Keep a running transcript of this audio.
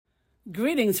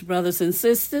Greetings, brothers and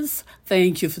sisters.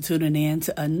 Thank you for tuning in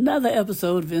to another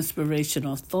episode of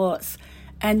Inspirational Thoughts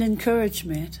and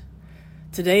Encouragement.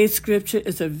 Today's scripture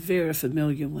is a very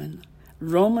familiar one,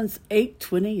 Romans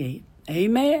 8:28.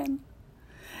 Amen.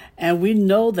 And we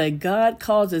know that God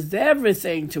causes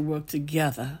everything to work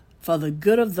together for the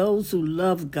good of those who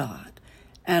love God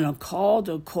and are called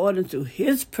according to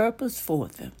His purpose for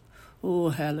them. Oh,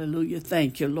 hallelujah.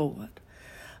 Thank you, Lord.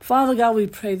 Father God, we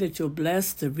pray that you'll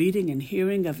bless the reading and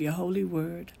hearing of your holy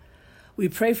word. We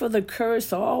pray for the courage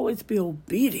to always be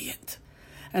obedient.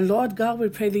 And Lord God, we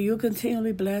pray that you'll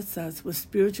continually bless us with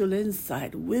spiritual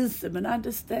insight, wisdom, and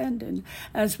understanding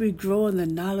as we grow in the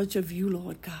knowledge of you,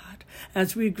 Lord God,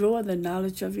 as we grow in the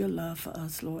knowledge of your love for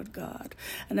us, Lord God,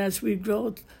 and as we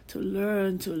grow to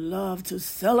learn, to love, to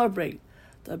celebrate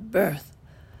the birth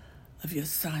of your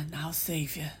Son, our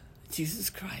Savior, Jesus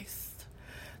Christ.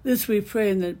 This we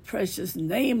pray in the precious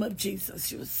name of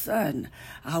Jesus, your Son,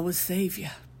 our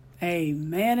Savior.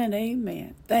 Amen and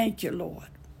amen. Thank you, Lord.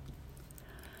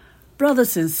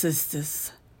 Brothers and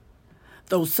sisters,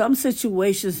 though some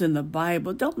situations in the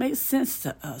Bible don't make sense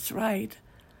to us, right?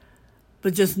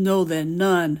 But just know that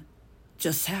none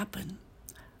just happen.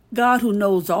 God, who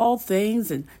knows all things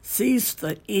and sees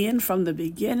the end from the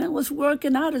beginning, was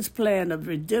working out his plan of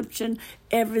redemption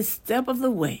every step of the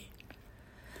way.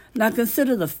 Now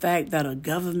consider the fact that a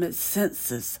government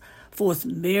census forced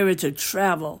Mary to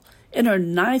travel in her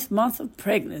 9th month of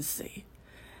pregnancy.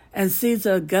 And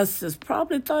Caesar Augustus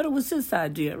probably thought it was his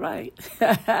idea, right?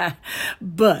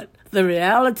 But the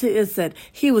reality is that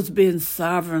he was being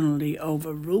sovereignly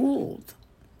overruled.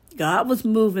 God was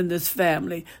moving this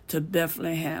family to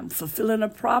Bethlehem, fulfilling a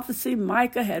prophecy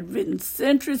Micah had written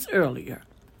centuries earlier.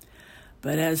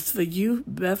 But as for you,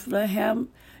 Bethlehem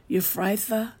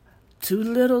Ephrathah, too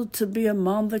little to be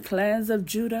among the clans of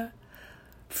Judah,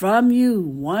 from you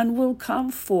one will come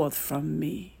forth for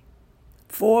me,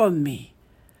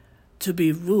 to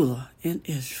be ruler in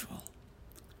Israel.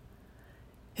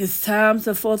 His times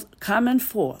of coming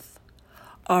forth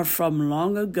are from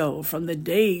long ago, from the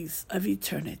days of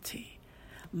eternity.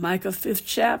 Micah 5th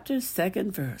chapter,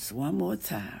 2nd verse, one more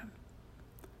time.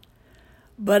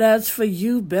 But as for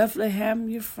you, Bethlehem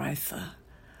Ephrathah,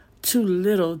 too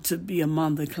little to be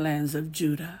among the clans of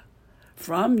Judah,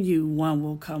 from you one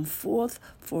will come forth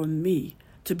for me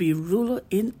to be ruler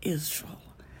in Israel.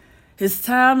 His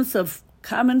times of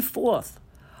coming forth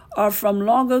are from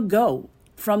long ago,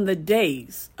 from the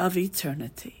days of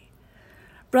eternity.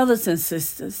 Brothers and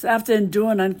sisters, after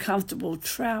enduring uncomfortable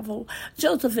travel,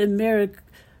 Joseph and Mary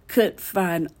could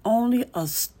find only a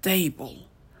stable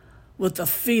with a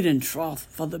feeding trough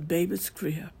for the baby's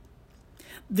crib.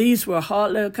 These were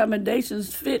hardly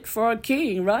accommodations fit for a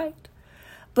king, right?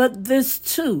 But this,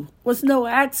 too, was no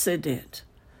accident.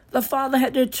 The Father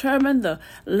had determined the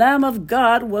Lamb of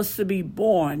God was to be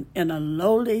born in a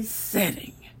lowly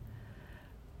setting.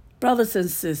 Brothers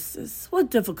and sisters, what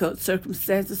difficult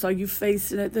circumstances are you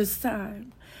facing at this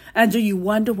time? And do you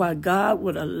wonder why God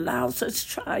would allow such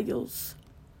trials?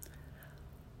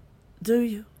 Do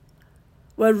you?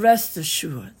 Well, rest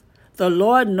assured, the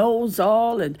Lord knows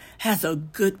all and has a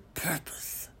good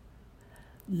purpose.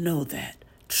 Know that.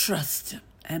 Trust him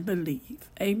and believe.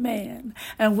 Amen.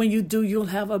 And when you do, you'll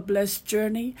have a blessed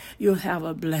journey. You'll have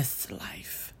a blessed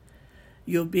life.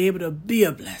 You'll be able to be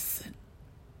a blessing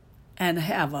and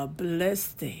have a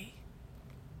blessed day.